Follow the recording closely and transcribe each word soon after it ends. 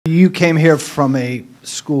You came here from a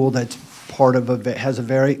school that's part of has a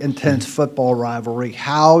very intense football rivalry.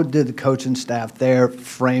 How did the coaching staff there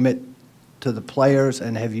frame it to the players,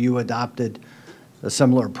 and have you adopted a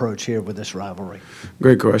similar approach here with this rivalry?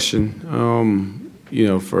 Great question.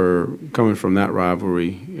 For coming from that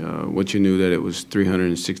rivalry, what you knew that it was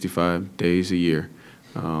 365 days a year,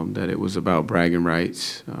 that it was about bragging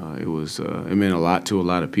rights. It meant a lot to a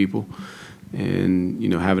lot of people. And,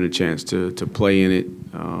 having a chance to play in it,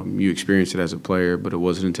 you experienced it as a player, but it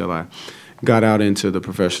wasn't until I got out into the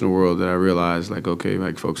professional world that I realized,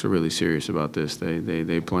 okay, folks are really serious about this.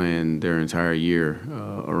 They plan their entire year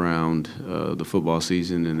around the football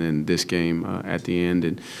season and then this game at the end.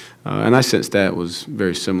 And I sensed that was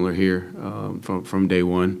very similar here from day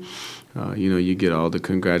one. You get all the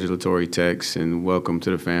congratulatory texts and welcome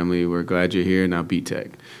to the family. We're glad you're here. Now beat Tech.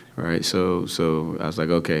 All right, so I was like,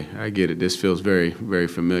 okay, I get it. This feels very, very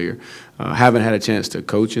familiar. Haven't had a chance to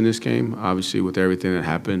coach in this game, obviously, with everything that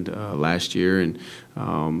happened last year. And,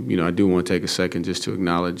 I do want to take a second just to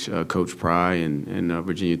acknowledge Coach Pry and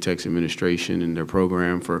Virginia Tech's administration and their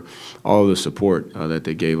program for all of the support that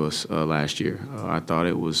they gave us last year. I thought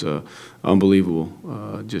it was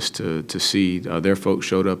unbelievable just to see their folks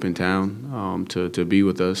showed up in town to be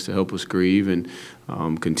with us, to help us grieve, and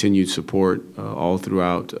continued support all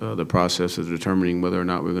throughout the process of determining whether or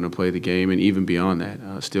not we're going to play the game, and even beyond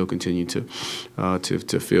that, still continue to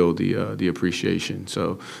feel the appreciation.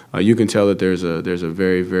 So you can tell that there's a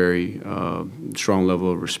very, very strong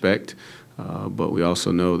level of respect. But we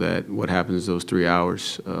also know that what happens those 3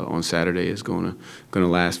 hours on Saturday is going to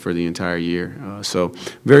last for the entire year. So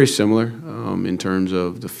very similar in terms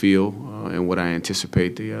of the feel and what I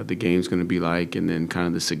anticipate the game's going to be like, and then kind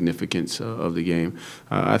of the significance of the game.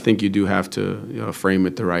 I think you do have to frame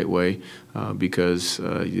it the right way because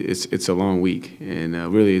it's a long week, and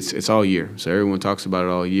really it's all year. So everyone talks about it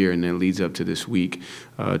all year, and then it leads up to this week,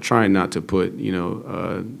 trying not to put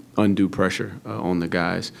undue pressure on the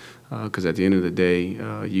guys. Because at the end of the day,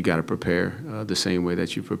 you got to prepare the same way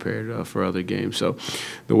that you prepared for other games. So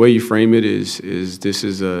the way you frame it is this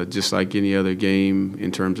is just like any other game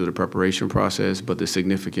in terms of the preparation process, but the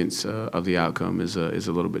significance of the outcome is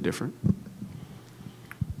a little bit different.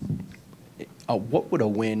 What would a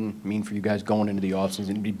win mean for you guys going into the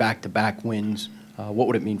offseason? It'd be back-to-back wins. What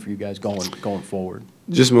would it mean for you guys going forward?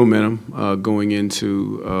 Just momentum going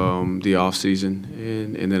into the off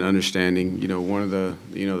season, and then understanding. One of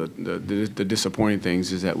the disappointing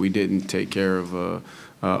things is that we didn't take care of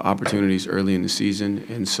opportunities early in the season,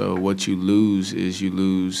 and so what you lose is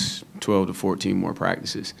 12 to 14 more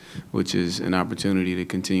practices, which is an opportunity to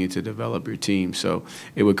continue to develop your team. So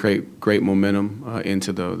it would create great momentum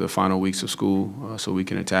into the final weeks of school, so we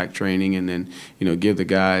can attack training and then give the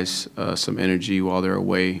guys some energy while they're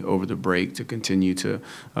away over the break to continue to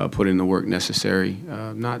put in the work necessary,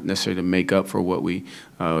 not necessarily to make up for what we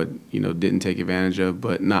didn't take advantage of,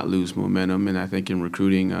 but not lose momentum. And I think in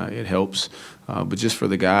recruiting it helps. But just for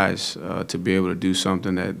the guys to be able to do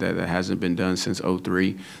something that hasn't been done since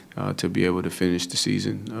 '03, to be able to finish the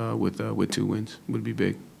season with 2 wins would be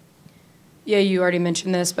big. Yeah, you already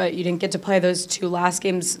mentioned this, but you didn't get to play those 2 last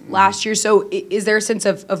games last year. So is there a sense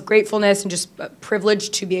of gratefulness and just privilege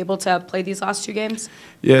to be able to play these last 2 games?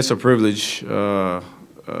 Yeah, it's a privilege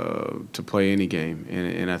to play any game,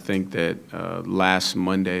 and I think that last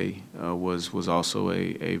Monday was also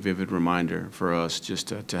a vivid reminder for us just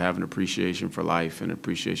to have an appreciation for life and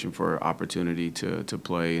appreciation for opportunity to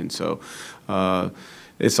play. And so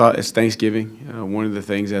it's Thanksgiving. One of the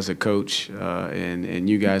things as a coach, and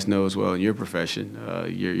you guys know as well in your profession,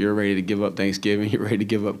 you're ready to give up Thanksgiving, you're ready to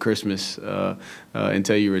give up Christmas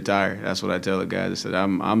until you retire. That's what I tell the guys. I said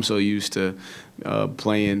I'm so used to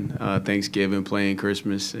playing Thanksgiving, playing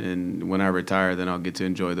Christmas, and when I retire, then I'll get to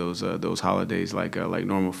enjoy those holidays like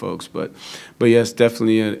normal folks. But yes,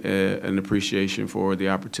 definitely an appreciation for the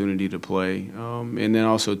opportunity to play, and then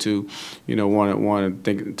also too,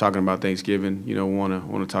 talking about Thanksgiving,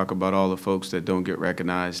 want to talk about all the folks that don't get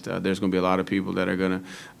recognized. There's going to be a lot of people that are going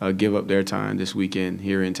to give up their time this weekend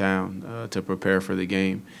here in town to prepare for the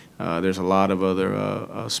game. There's a lot of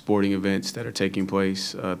other sporting events that are taking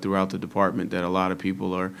place throughout the department that a lot of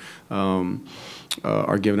people are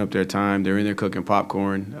giving up their time. They're in there cooking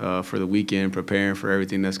popcorn for the weekend, preparing for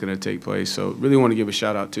everything that's going to take place. So really want to give a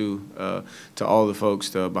shout out to all the folks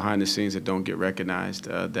behind the scenes that don't get recognized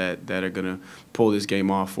that are going to pull this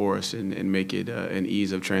game off for us and make it an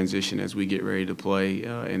ease of transition as we get ready to play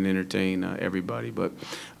and entertain everybody. But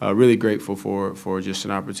really grateful for just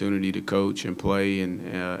an opportunity to coach and play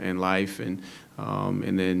and life, and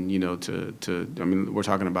And then, I mean, we're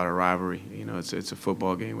talking about a rivalry. It's a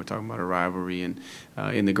football game. We're talking about a rivalry, and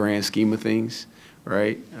in the grand scheme of things,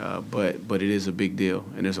 right? But it is a big deal,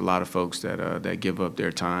 and there's a lot of folks that give up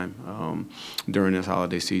their time during this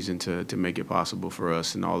holiday season to make it possible for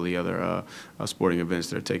us and all the other sporting events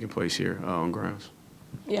that are taking place here on grounds.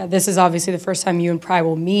 Yeah, this is obviously the first time you and Pry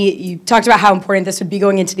will meet. You talked about how important this would be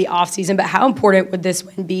going into the offseason, but how important would this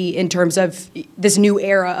win be in terms of this new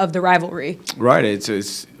era of the rivalry? Right,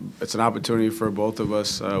 it's an opportunity for both of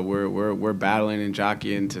us. We're battling and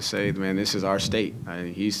jockeying to say, man, this is our state.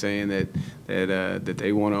 He's saying that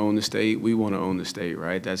they want to own the state. We want to own the state,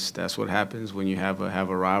 right? That's what happens when you have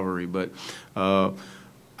a rivalry. But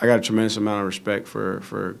I got a tremendous amount of respect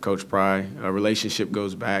for Coach Pry. Our relationship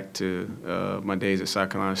goes back to my days at South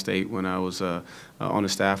Carolina State when I was on the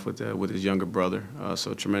staff with his younger brother.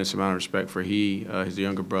 So a tremendous amount of respect for his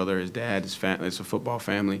younger brother, his dad, his family. It's a football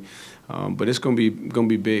family, but it's gonna be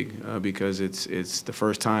big because it's the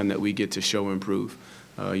first time that we get to show and prove.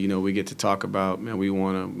 We get to talk about, man, we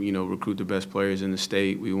want to, recruit the best players in the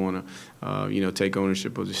state. We want to, take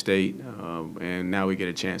ownership of the state, and now we get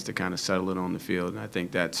a chance to kind of settle it on the field. And I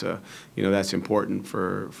think that's, that's important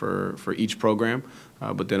for each program.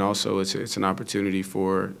 But then also it's an opportunity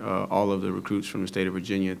for all of the recruits from the state of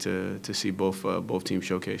Virginia to see both teams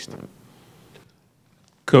showcased.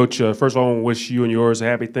 Coach, first of all, I want to wish you and yours a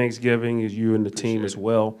happy Thanksgiving, as you and the team as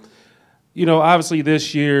well. Obviously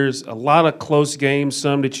this year's a lot of close games,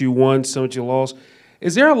 some that you won, some that you lost.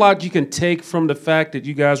 Is there a lot you can take from the fact that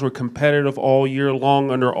you guys were competitive all year long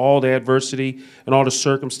under all the adversity and all the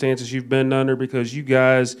circumstances you've been under, because you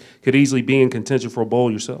guys could easily be in contention for a bowl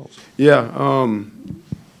yourselves? Yeah,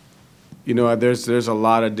 there's a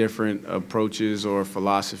lot of different approaches or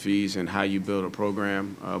philosophies in how you build a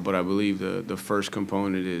program, but I believe the first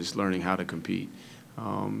component is learning how to compete.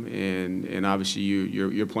 And obviously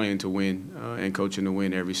you're playing to win and coaching to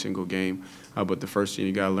win every single game. But the first thing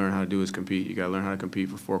you got to learn how to do is compete. You got to learn how to compete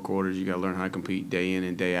for 4 quarters. You got to learn how to compete day in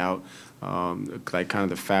and day out. Like kind of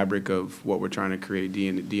the fabric of what we're trying to create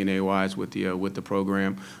DNA-wise with the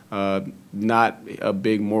program. Not a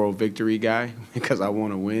big moral victory guy because I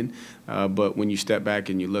want to win. But when you step back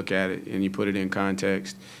and you look at it and you put it in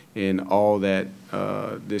context, and all that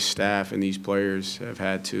this staff and these players have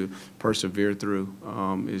had to persevere through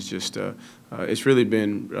is just it's really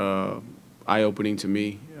been eye-opening to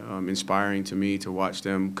me, inspiring to me to watch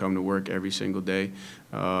them come to work every single day.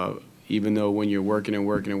 Even though when you're working and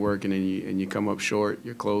working and working and you come up short,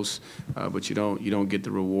 you're close, but you don't get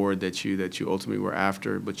the reward that you ultimately were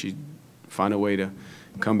after, but you find a way to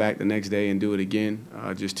come back the next day and do it again.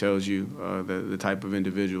 Just tells you the type of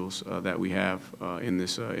individuals that we have in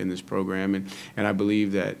this program, and I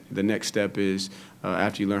believe that the next step is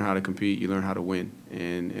after you learn how to compete, you learn how to win.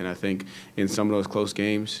 And I think in some of those close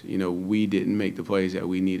games, we didn't make the plays that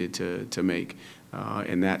we needed to make.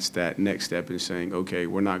 And that's that next step in saying, okay,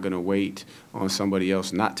 we're not going to wait on somebody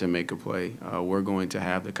else not to make a play. We're going to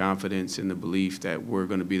have the confidence and the belief that we're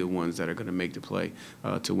going to be the ones that are going to make the play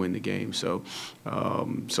to win the game. So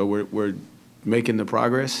we're making the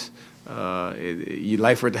progress. You'd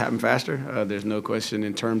like for it to happen faster. There's no question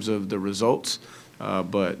in terms of the results.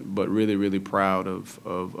 But really, really proud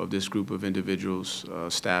of this group of individuals,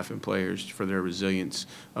 staff and players, for their resilience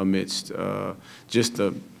amidst just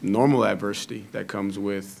the normal adversity that comes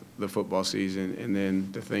with the football season, and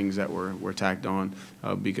then the things that were tacked on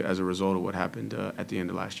as a result of what happened at the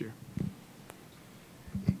end of last year.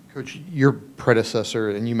 Coach, your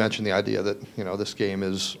predecessor, and you mentioned the idea that this game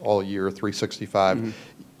is all year 365. Mm-hmm.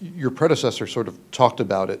 Your predecessor sort of talked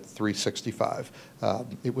about it 365.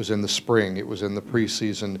 It was in the spring. It was in the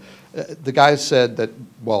preseason. The guys said that,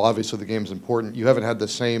 well, obviously the game's important. You haven't had the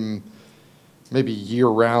same maybe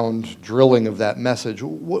year-round drilling of that message.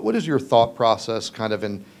 What is your thought process kind of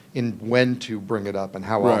in when to bring it up and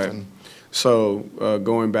how often? So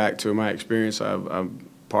going back to my experience, I'm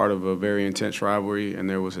part of a very intense rivalry, and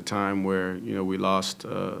there was a time where we lost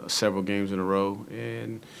several games in a row,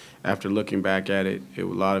 and after looking back at it, a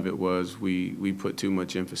lot of it was we put too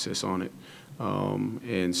much emphasis on it.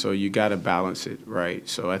 And so you got to balance it, right?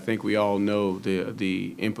 So I think we all know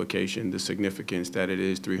the implication, the significance that it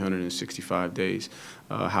is 365 days.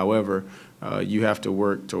 However, you have to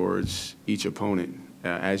work towards each opponent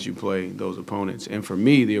as you play those opponents. And for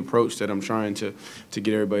me, the approach that I'm trying to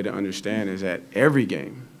get everybody to understand is that every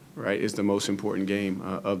game, right, is the most important game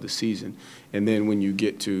of the season. And then when you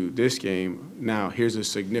get to this game, now here's a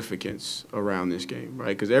significance around this game, right?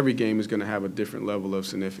 Because every game is going to have a different level of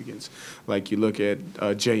significance. Like you look at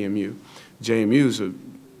JMU. JMU is a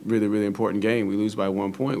really, really important game. We lose by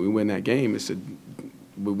 1 point. We win that game. It's a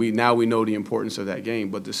now we know the importance of that game,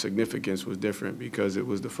 but the significance was different because it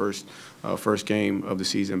was the first game of the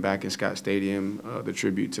season back in Scott Stadium, the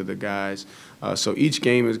tribute to the guys. So each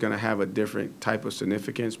game is going to have a different type of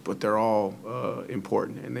significance, but they're all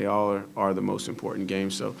important, and they all are the most important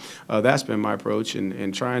games. So that's been my approach,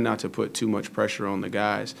 and trying not to put too much pressure on the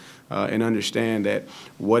guys, and understand that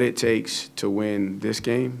what it takes to win this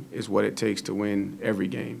game is what it takes to win every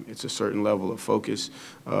game. It's a certain level of focus,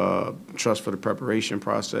 trust for the preparation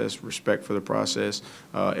process, respect for the process,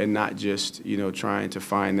 and not just, trying to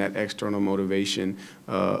find that external motivation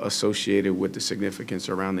associated with the significance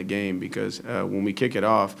around the game. Because when we kick it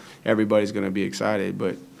off, everybody's going to be excited,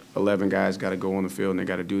 but 11 guys got to go on the field and they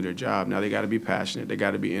got to do their job. Now they got to be passionate, they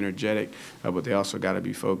got to be energetic, but they also got to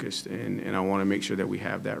be focused. And I want to make sure that we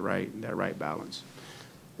have that right balance.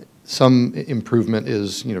 Some improvement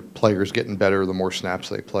is, players getting better the more snaps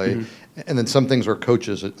they play. Mm-hmm. And then some things are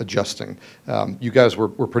coaches adjusting. You guys were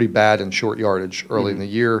pretty bad in short yardage early in the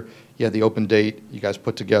year. You had the open date. You guys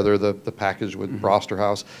put together the package with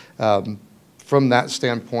Brosterhouse. From that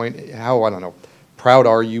standpoint, how, proud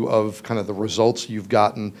are you of kind of the results you've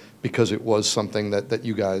gotten because it was something that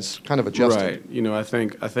you guys kind of adjusted?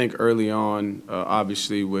 Right. I think early on,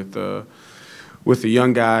 obviously with the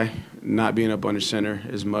young guy not being up under center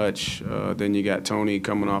as much, then you got Tony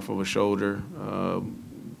coming off of a shoulder.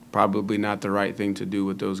 Probably not the right thing to do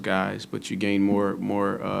with those guys, but you gain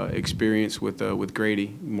more experience with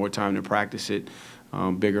Grady, more time to practice it,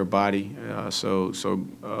 bigger body. So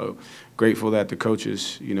grateful that the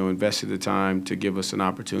coaches, invested the time to give us an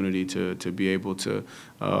opportunity to be able to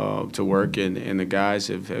work, and the guys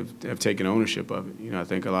have taken ownership of it. I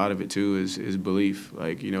think a lot of it too is belief.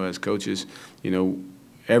 Like, as coaches,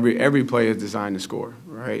 every play is designed to score,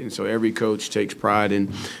 right? And so every coach takes pride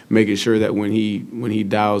in making sure that when he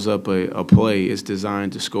dials up a play, it's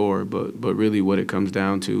designed to score. But really, what it comes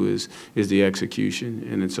down to is the execution,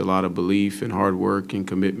 and it's a lot of belief and hard work and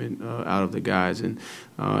commitment out of the guys. And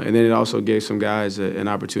then it also gave some guys an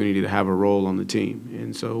opportunity to have a role on the team.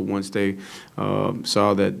 And so once they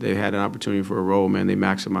saw that they had an opportunity for a role, man, they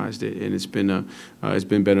maximized it, and it's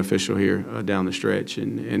been beneficial here down the stretch.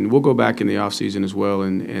 And we'll go back in the offseason as well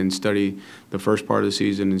and study the first part of the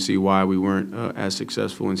season and see why we weren't as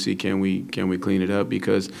successful, and see can we clean it up,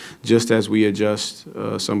 because just as we adjust,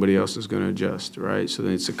 somebody else is going to adjust, right? So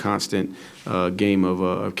then it's a constant game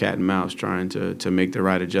of cat and mouse, trying to make the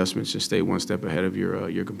right adjustments and stay one step ahead of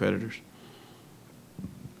your competitors.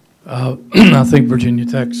 I think Virginia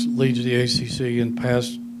Tech leads the ACC in pass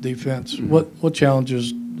defense. Mm-hmm. What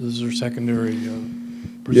challenges does their secondary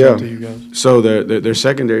present to you guys? So their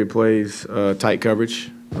secondary plays tight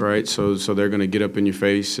coverage, right? So they're going to get up in your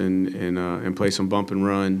face and play some bump and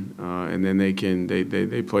run, and then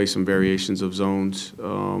they play some variations of zones.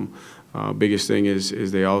 Biggest thing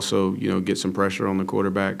is they also get some pressure on the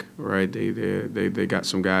quarterback, right? They got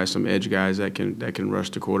some guys, some edge guys that can rush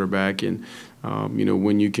the quarterback, and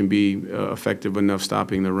when you can be effective enough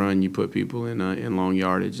stopping the run, you put people in long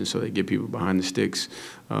yardage, and so they get people behind the sticks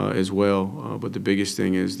as well. But the biggest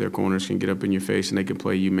thing is their corners can get up in your face and they can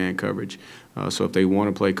play you man coverage. So if they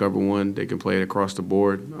want to play cover one, they can play it across the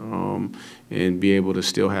board and be able to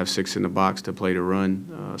still have 6 in the box to play the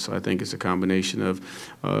run. So I think it's a combination of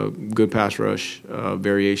good pass rush,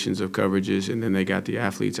 variations of coverages, and then they got the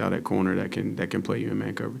athletes out at corner that can play you in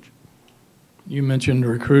man coverage. You mentioned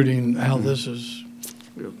recruiting, how this is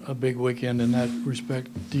a big weekend in that respect.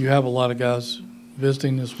 Do you have a lot of guys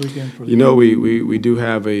visiting this weekend? For the we do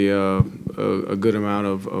have a good amount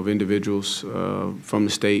of individuals from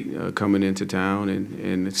the state coming into town,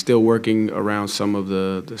 and it's still working around some of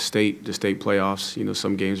the state playoffs.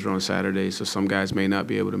 Some games are on Saturday, so some guys may not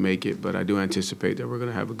be able to make it, but I do anticipate that we're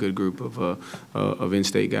going to have a good group of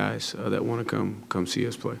in-state guys that want to come see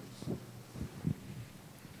us play.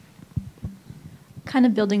 Kind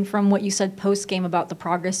of building from what you said post-game about the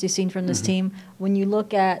progress you've seen from this team, when you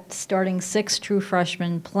look at starting 6 true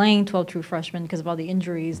freshmen, playing 12 true freshmen because of all the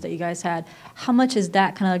injuries that you guys had, how much is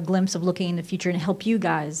that kind of a glimpse of looking in the future and help you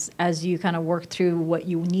guys as you kind of work through what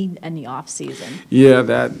you need in the off season?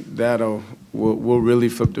 Yeah, we'll really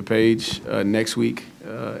flip the page next week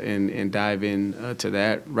and dive in to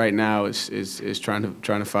that. Right now, it's trying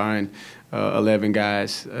to find 11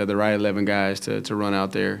 guys, the right 11 guys to run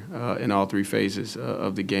out there in all 3 phases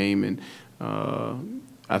of the game. And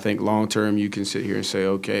I think long term you can sit here and say,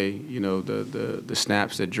 okay, the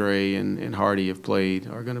snaps that Dre and Hardy have played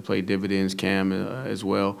are going to play dividends, Cam as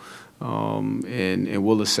well. and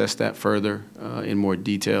we'll assess that further in more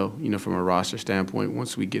detail, from a roster standpoint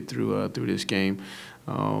once we get through this game.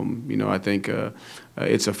 I think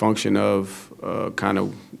it's a function of kind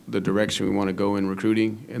of the direction we want to go in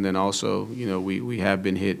recruiting, and then also, we have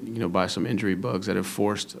been hit, by some injury bugs that have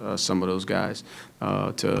forced some of those guys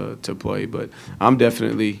to play. But I'm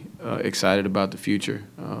definitely excited about the future.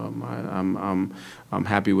 I'm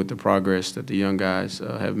happy with the progress that the young guys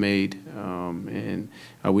have made, and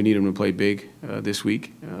we need them to play big this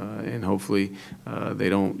week, and hopefully they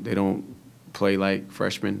don't play like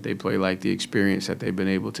freshmen. They play like the experience that they've been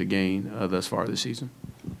able to gain thus far this season.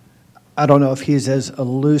 I don't know if he's as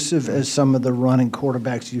elusive as some of the running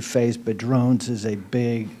quarterbacks you faced, but Drones is a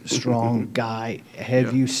big, strong guy.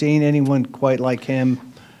 Have you seen anyone quite like him,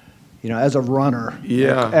 as a runner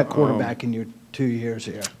at quarterback in your 2 years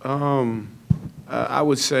here? I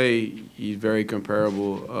would say he's very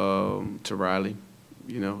comparable to Riley,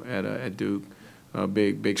 at Duke. A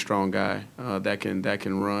big, strong guy that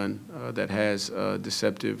can run, that has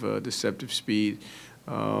deceptive speed.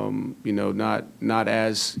 Not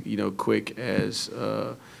as quick as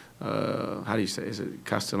how do you say? Is it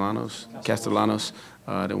Castellanos? Castellanos.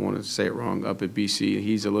 I don't want to say it wrong. Up at BC,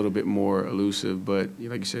 he's a little bit more elusive, but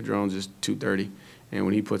like you said, Drones is 230, and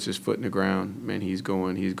when he puts his foot in the ground, man, he's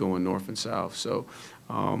going north and south. So.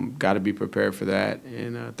 Got to be prepared for that.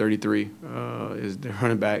 And 33 is the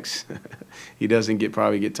running backs. He doesn't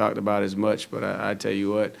probably get talked about as much, but I tell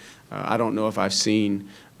you what, I don't know if I've seen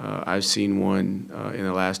one in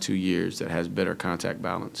the last 2 years that has better contact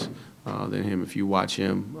balance than him. If you watch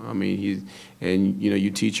him, I mean, you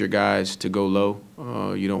teach your guys to go low.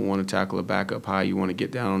 You don't want to tackle a back up high. You want to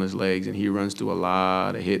get down on his legs, and he runs through a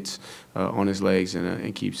lot of hits on his legs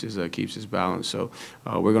and keeps his balance. So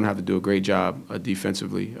we're going to have to do a great job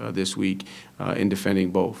defensively this week in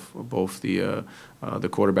defending both the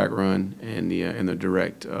quarterback run and the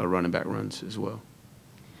direct running back runs as well.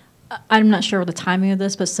 I'm not sure the timing of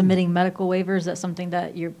this, but submitting medical waivers, that's something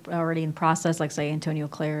that you're already in process, like, say, Antonio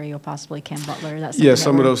Clary or possibly Cam Butler? That's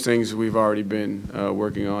Some of those things we've already been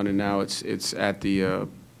working on, and now it's at the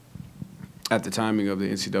timing of the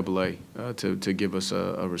NCAA to give us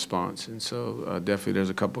a response. And so definitely there's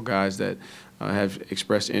a couple guys that have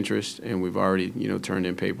expressed interest, and we've already, turned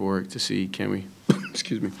in paperwork to see can we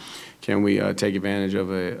can we take advantage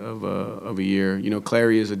of a year?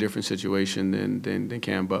 Clary is a different situation than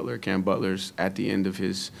Cam Butler. Cam Butler's at the end of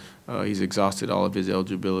his he's exhausted all of his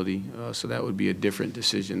eligibility, so that would be a different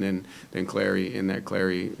decision than Clary. In that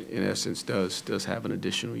Clary, in essence, does have an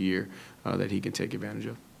additional year that he can take advantage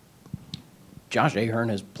of. Josh Ahern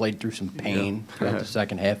has played through some pain throughout the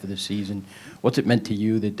second half of the season. What's it meant to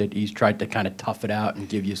you that he's tried to kind of tough it out and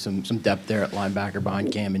give you some depth there at linebacker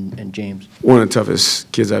behind Cam and James? One of the toughest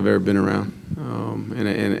kids I've ever been around,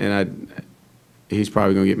 he's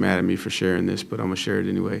probably gonna get mad at me for sharing this, but I'm gonna share it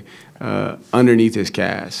anyway. Underneath his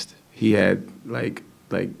cast, he had like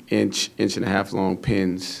inch and a half long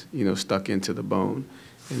pins, stuck into the bone.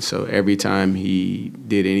 And so every time he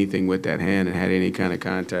did anything with that hand and had any kind of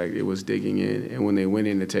contact, it was digging in. And when they went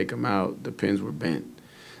in to take him out, the pins were bent.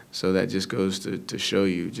 So that just goes to show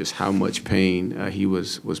you just how much pain he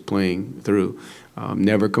was playing through.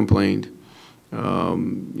 Never complained.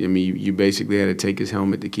 You basically had to take his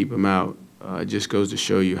helmet to keep him out. It just goes to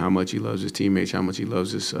show you how much he loves his teammates, how much he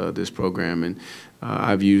loves this program. And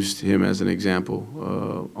I've used him as an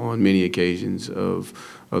example on many occasions of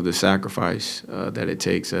the sacrifice that it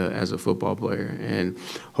takes as a football player. And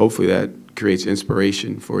hopefully that creates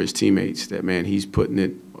inspiration for his teammates that, man, he's putting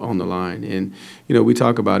it on the line. And, we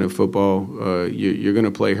talk about in football, you're going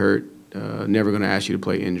to play hurt, never going to ask you to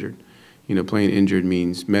play injured. Playing injured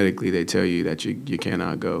means medically they tell you that you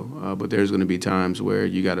cannot go. But there's going to be times where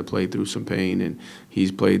you got to play through some pain, and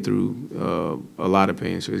he's played through a lot of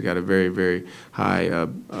pain. So he's got a very, very high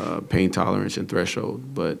pain tolerance and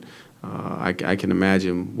threshold. But I can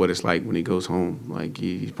imagine what it's like when he goes home. Like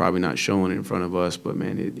he's probably not showing it in front of us, but,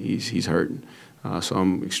 man, he's hurting. So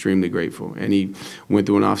I'm extremely grateful. And he went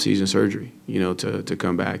through an off-season surgery, to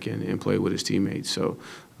come back and play with his teammates. So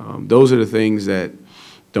those are the things that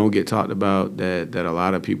don't get talked about, that a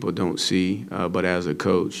lot of people don't see. But as a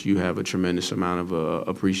coach, you have a tremendous amount of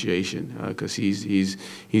appreciation because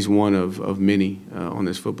he's one of many on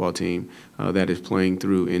this football team that is playing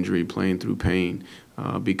through injury, playing through pain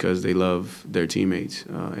because they love their teammates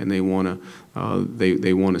and they want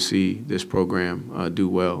to see this program do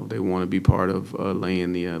well. They want to be part of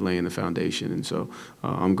laying the foundation. And so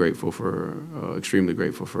I'm extremely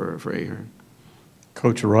grateful for Ahern.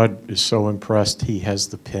 Coach Rudd is so impressed he has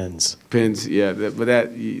the pins. Pins, yeah.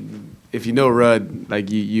 But if you know Rudd, like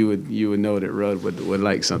you would know that Rudd would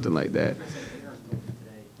like something like that.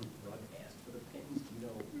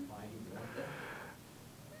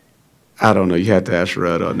 I don't know. You have to ask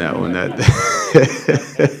Rudd on that one. He's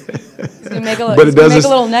gonna make a, But he's it gonna make doesn't- a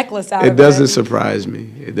little necklace out of it. It doesn't surprise me.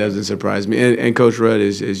 It doesn't surprise me. And Coach Rudd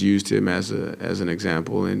has used him as an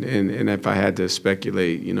example. And if I had to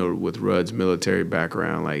speculate, you know, with Rudd's military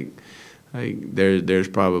background, like there's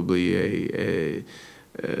probably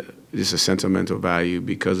just a sentimental value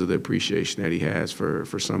because of the appreciation that he has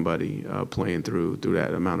for somebody playing through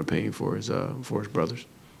that amount of pain for his brothers.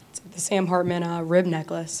 It's like the Sam Hartman rib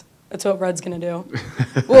necklace. That's what Rudd's gonna do.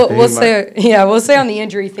 We'll say on the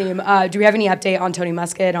injury theme. Do we have any update on Tony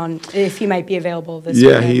Muskett on if he might be available this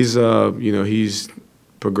Yeah, weekend? he's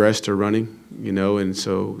progressed to running, you know, and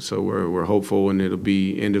so we're hopeful, and it'll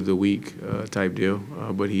be end of the week type deal.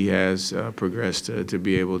 But he has progressed to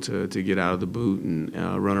be able to get out of the boot and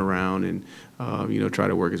run around and try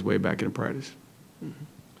to work his way back into practice.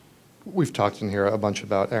 We've talked in here a bunch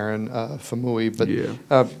about Aaron Famui, but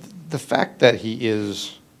Yeah. the fact that he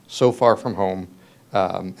is so far from home,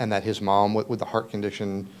 and that his mom with the heart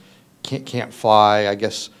condition can't fly. I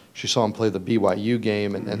guess she saw him play the BYU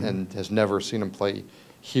game and has never seen him play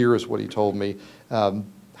here, is what he told me.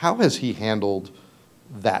 How has he handled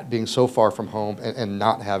that, being so far from home and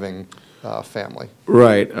not having family?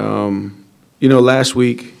 Right. Last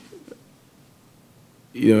week,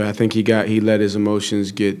 I think he let his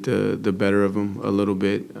emotions get the better of him a little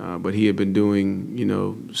bit, but he had been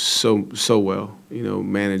doing, so well,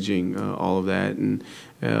 managing all of that, and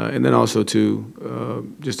then also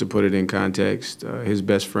too, just to put it in context, his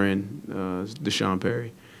best friend, Deshaun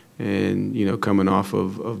Perry, and coming off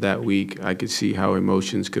of that week, I could see how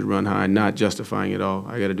emotions could run high. Not justifying it all.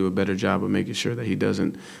 I got to do a better job of making sure that he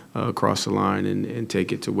doesn't cross the line and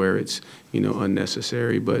take it to where it's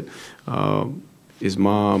unnecessary, but. His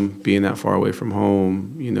mom being that far away from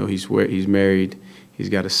home, he's married, he's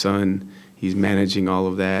got a son, he's managing all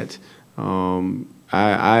of that.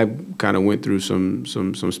 I kind of went through some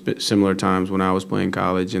similar times when I was playing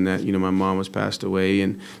college, and that my mom was passed away,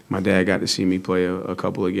 and my dad got to see me play a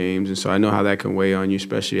couple of games, and so I know how that can weigh on you,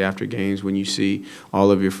 especially after games when you see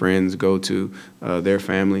all of your friends go to their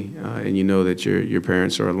family, and you know that your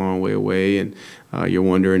parents are a long way away, and you're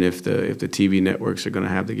wondering if the TV networks are going to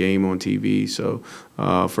have the game on TV. So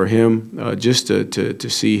for him, just to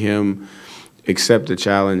see him accept the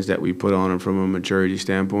challenge that we put on him from a maturity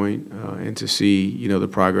standpoint, and to see the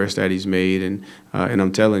progress that he's made, and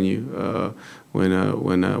I'm telling you, when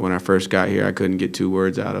I first got here, I couldn't get 2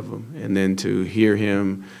 words out of him, and then to hear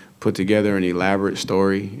him put together an elaborate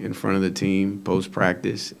story in front of the team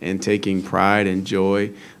post-practice and taking pride and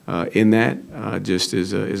joy in that just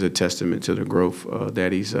is a testament to the growth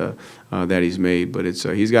that he's made. But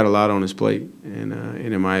he's got a lot on his plate, and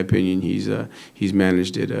in my opinion, he's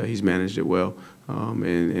managed it well.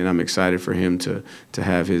 And I'm excited for him to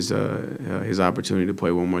have his opportunity to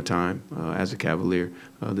play one more time as a Cavalier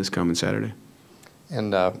this coming Saturday.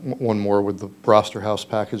 And one more with the roster house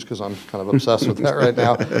package, because I'm kind of obsessed with that right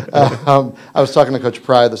now. I was talking to Coach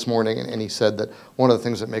Pry this morning, and he said that one of the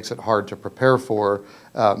things that makes it hard to prepare for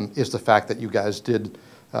is the fact that you guys did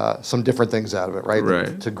some different things out of it, right?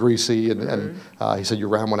 Right. To Greasy, and he said you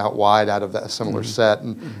ran one out wide out of that similar set.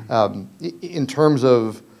 And in terms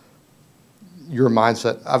of your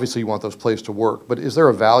mindset, obviously you want those plays to work, but is there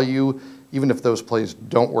a value, even if those plays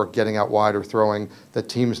don't work, getting out wide or throwing, that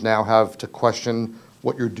teams now have to question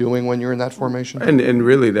what you're doing when you're in that formation? And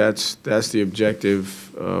really, that's the objective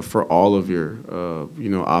for all of your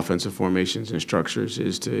offensive formations and structures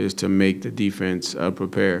is to make the defense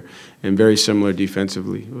prepare, and very similar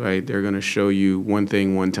defensively, right? They're going to show you one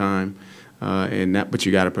thing one time, but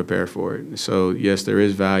you got to prepare for it. So yes, there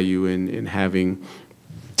is value in having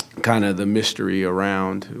kind of the mystery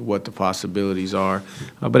around what the possibilities are,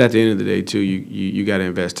 but at the end of the day, too, you got to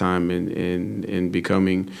invest time in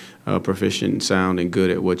becoming proficient, sound, and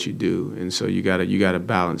good at what you do, and so you got to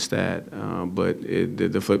balance that. But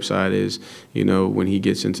the flip side is, when he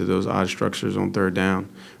gets into those odd structures on third down,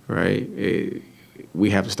 right?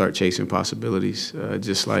 We have to start chasing possibilities,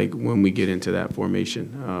 just like when we get into that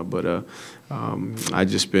formation. But I've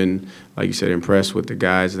just been, like you said, impressed with the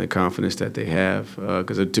guys and the confidence that they have.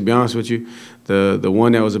 Because to be honest with you, the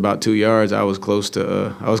one that was about 2 yards, I was close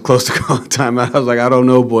to calling timeout. I was like, I don't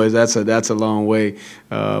know, boys, that's a long way.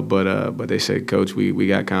 But they said, Coach, we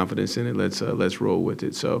got confidence in it. Let's roll with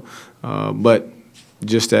it. So, but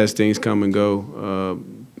just as things come and go.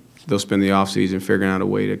 They'll spend the offseason figuring out a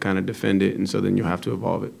way to kind of defend it, and so then you'll have to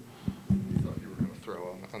evolve it. I thought you were going to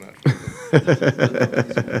throw on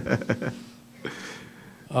that.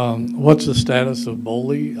 What's the status of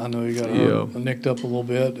Boley? I know he got Yeah. nicked up a little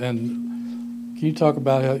bit. And can you talk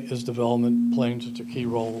about his development playing such a key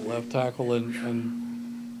role at left tackle? And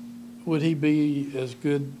would he be as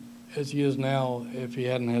good as he is now if he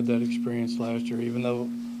hadn't had that experience last year, even though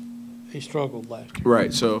he struggled last year?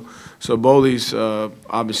 Right. So Boley's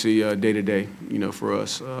obviously day to day, for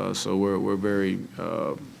us. So we're very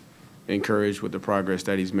encouraged with the progress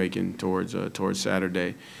that he's making towards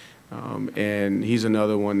Saturday. And he's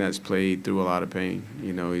another one that's played through a lot of pain.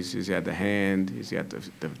 He's had the hand, he's got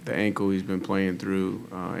the ankle he's been playing through,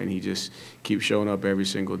 and he just keeps showing up every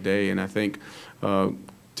single day. And I think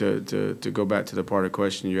to go back to the part of the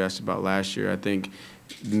question you asked about last year, I think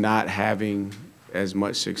not having as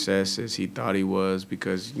much success as he thought he was,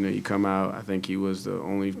 because you come out, I think he was the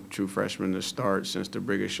only true freshman to start since the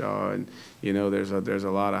Brigashaw, and there's a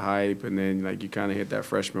lot of hype, and then you kind of hit that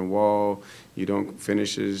freshman wall, you don't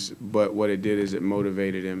finishes, but what it did is it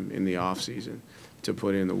motivated him in the off season to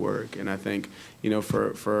put in the work. And I think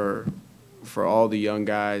for all the young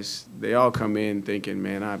guys, they all come in thinking,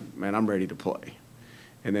 man, I'm ready to play.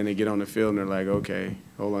 And then they get on the field and they're like, okay,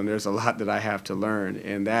 hold on, there's a lot that I have to learn.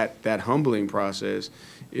 And that humbling process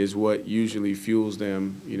is what usually fuels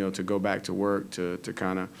them, to go back to work, to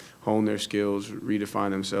kind of hone their skills,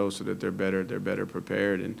 redefine themselves so that they're better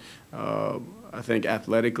prepared. And I think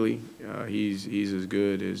athletically, he's as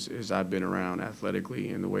good as I've been around athletically,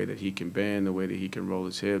 in the way that he can bend, the way that he can roll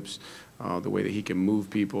his hips, the way that he can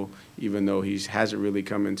move people, even though he hasn't really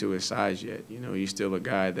come into his size yet. He's still a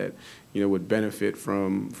guy that, would benefit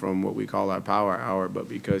from what we call our power hour, but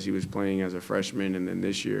because he was playing as a freshman and then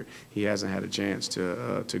this year, he hasn't had a chance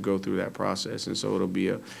to go through that process. And so it'll be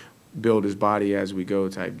a build his body as we go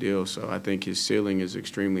type deal. So I think his ceiling is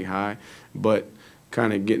extremely high, but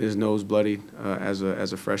kind of getting his nose bloodied as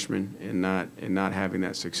a freshman and not having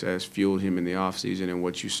that success fueled him in the offseason. And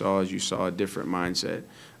what you saw is a different mindset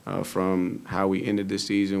from how we ended the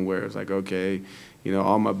season, where it's like, okay,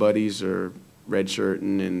 all my buddies are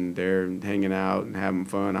redshirting and they're hanging out and having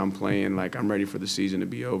fun. I'm playing like I'm ready for the season to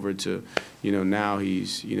be over, to, now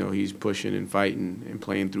he's pushing and fighting and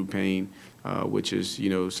playing through pain, which is,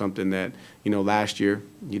 something that, last year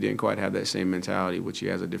he didn't quite have that same mentality, which he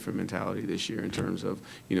has a different mentality this year in terms of,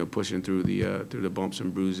 pushing through the bumps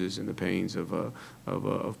and bruises and the pains of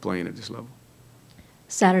playing at this level.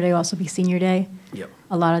 Saturday will also be senior day. Yep.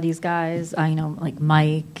 A lot of these guys, like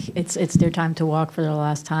Mike, it's their time to walk for their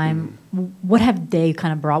last time. What have they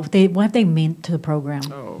kind of brought? What have they meant to the program?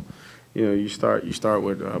 Oh, you start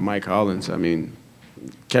with Mike Hollins. I mean,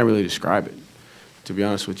 can't really describe it. To be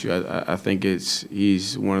honest with you, I think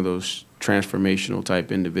he's one of those transformational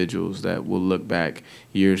type individuals that will look back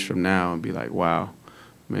years from now and be like, wow,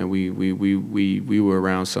 man, we were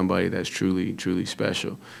around somebody that's truly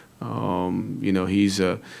special.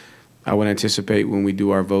 I would anticipate when we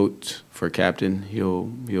do our votes for captain, he'll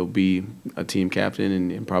be a team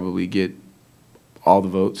captain and probably get all the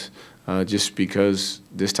votes, just because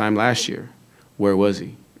this time last year, where was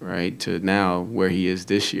he, right, to now where he is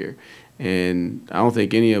this year. And I don't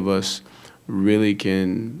think any of us really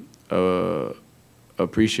can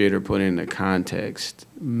appreciate or put into context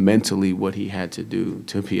mentally what he had to do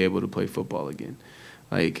to be able to play football again.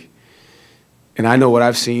 And I know what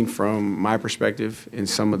I've seen from my perspective in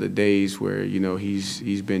some of the days where,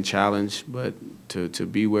 he's been challenged, but to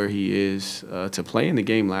be where he is, to play in the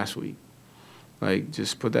game last week,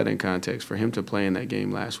 just put that in context, for him to play in that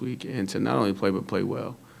game last week and to not only play but play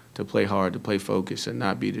well, to play hard, to play focused and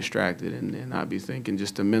not be distracted and not be thinking,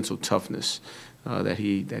 just the mental toughness that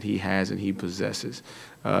he has and he possesses.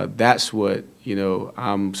 That's what,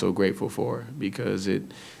 I'm so grateful for, because it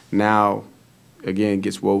now – again,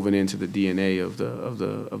 gets woven into the DNA of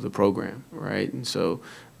the program, right? And so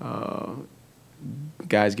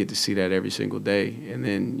guys get to see that every single day. And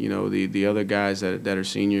then, the other guys that are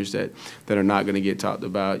seniors that are not going to get talked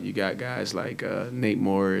about, you got guys like Nate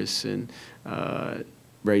Morris and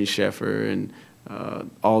Braden Sheffer and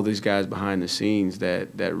all these guys behind the scenes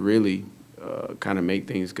that really kind of make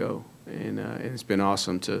things go. And it's been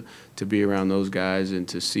awesome to be around those guys and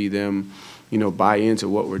to see them, buy into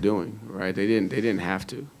what we're doing, right? They didn't have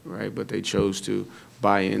to, right? But they chose to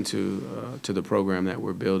buy into to the program that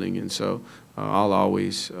we're building. And so I'll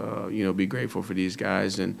always, be grateful for these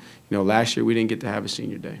guys. And, last year we didn't get to have a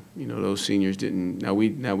senior day. Those seniors didn't. Now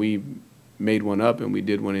we made one up and we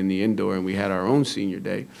did one in the indoor and we had our own senior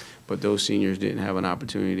day, but those seniors didn't have an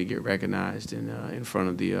opportunity to get recognized in front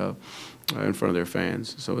of their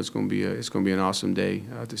fans. So it's going to be an awesome day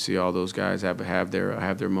to see all those guys have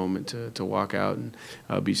their moment to walk out and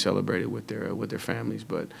be celebrated with their families.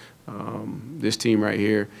 But this team right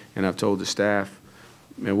here, and I've told the staff,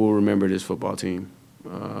 man, we'll remember this football team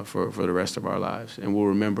for the rest of our lives, and we'll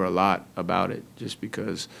remember a lot about it just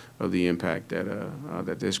because of the impact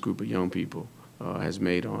that this group of young people has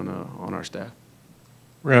made on our staff.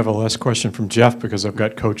 We're going to have a last question from Jeff because I've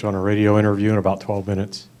got Coach on a radio interview in about 12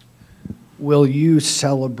 minutes. Will you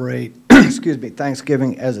celebrate, excuse me,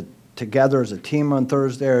 Thanksgiving together as a team on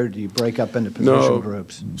Thursday, or do you break up into position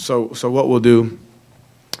groups? So what we'll do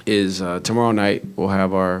is tomorrow night we'll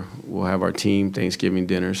have our team Thanksgiving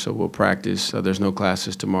dinner. So we'll practice. There's no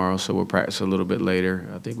classes tomorrow, so we'll practice a little bit later.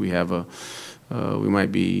 I think we have we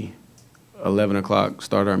might be 11 o'clock,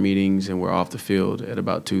 start our meetings, and we're off the field at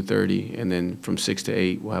about 2:30. And then from 6 to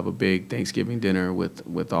 8, we'll have a big Thanksgiving dinner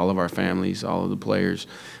with all of our families, all of the players.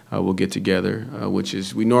 We'll get together, which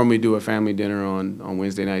is, we normally do a family dinner on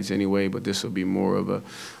Wednesday nights anyway, but this will be more of a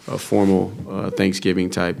formal Thanksgiving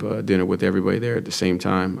type dinner with everybody there at the same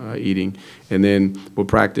time eating. And then we'll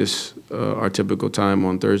practice our typical time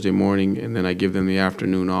on Thursday morning, and then I give them the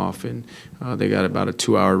afternoon off. And they got about a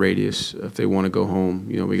 2-hour radius if they want to go home.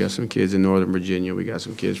 You know, we got some kids in Northern Virginia. We got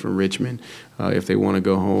some kids from Richmond. If they want to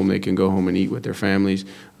go home, they can go home and eat with their families.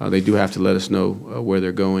 They do have to let us know where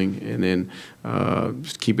they're going, and then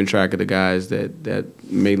just keeping track of the guys that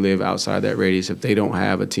may live outside that radius. If they don't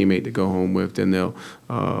have a teammate to go home with, then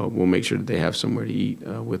we'll make sure that they have somewhere to eat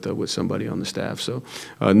with somebody on the staff. So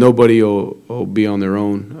nobody will be on their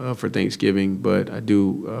own for Thanksgiving, but I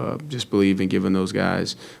do just believe in giving those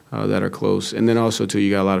guys that are close. And then also, too,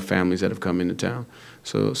 you got a lot of families that have come into town.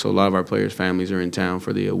 So a lot of our players' families are in town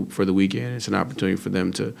for the weekend. It's an opportunity for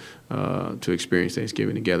them to experience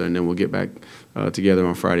Thanksgiving together, and then we'll get back together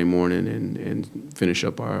on Friday morning and finish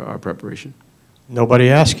up our preparation. Nobody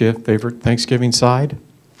asked you, favorite Thanksgiving side?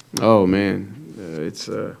 Oh man,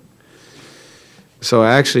 so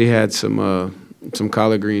I actually had some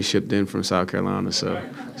collard greens shipped in from South Carolina. So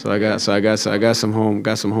I got some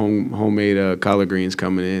homemade collard greens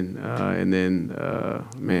coming in, and then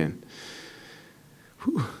man.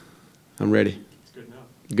 Whew, I'm ready. It's good enough.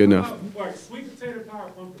 Good enough. Like sweet potato pie or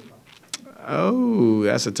pumpkin pie? Oh,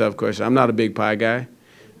 that's a tough question. I'm not a big pie guy,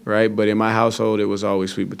 right? But in my household, it was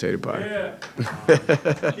always sweet potato pie. Yeah. You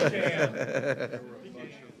can.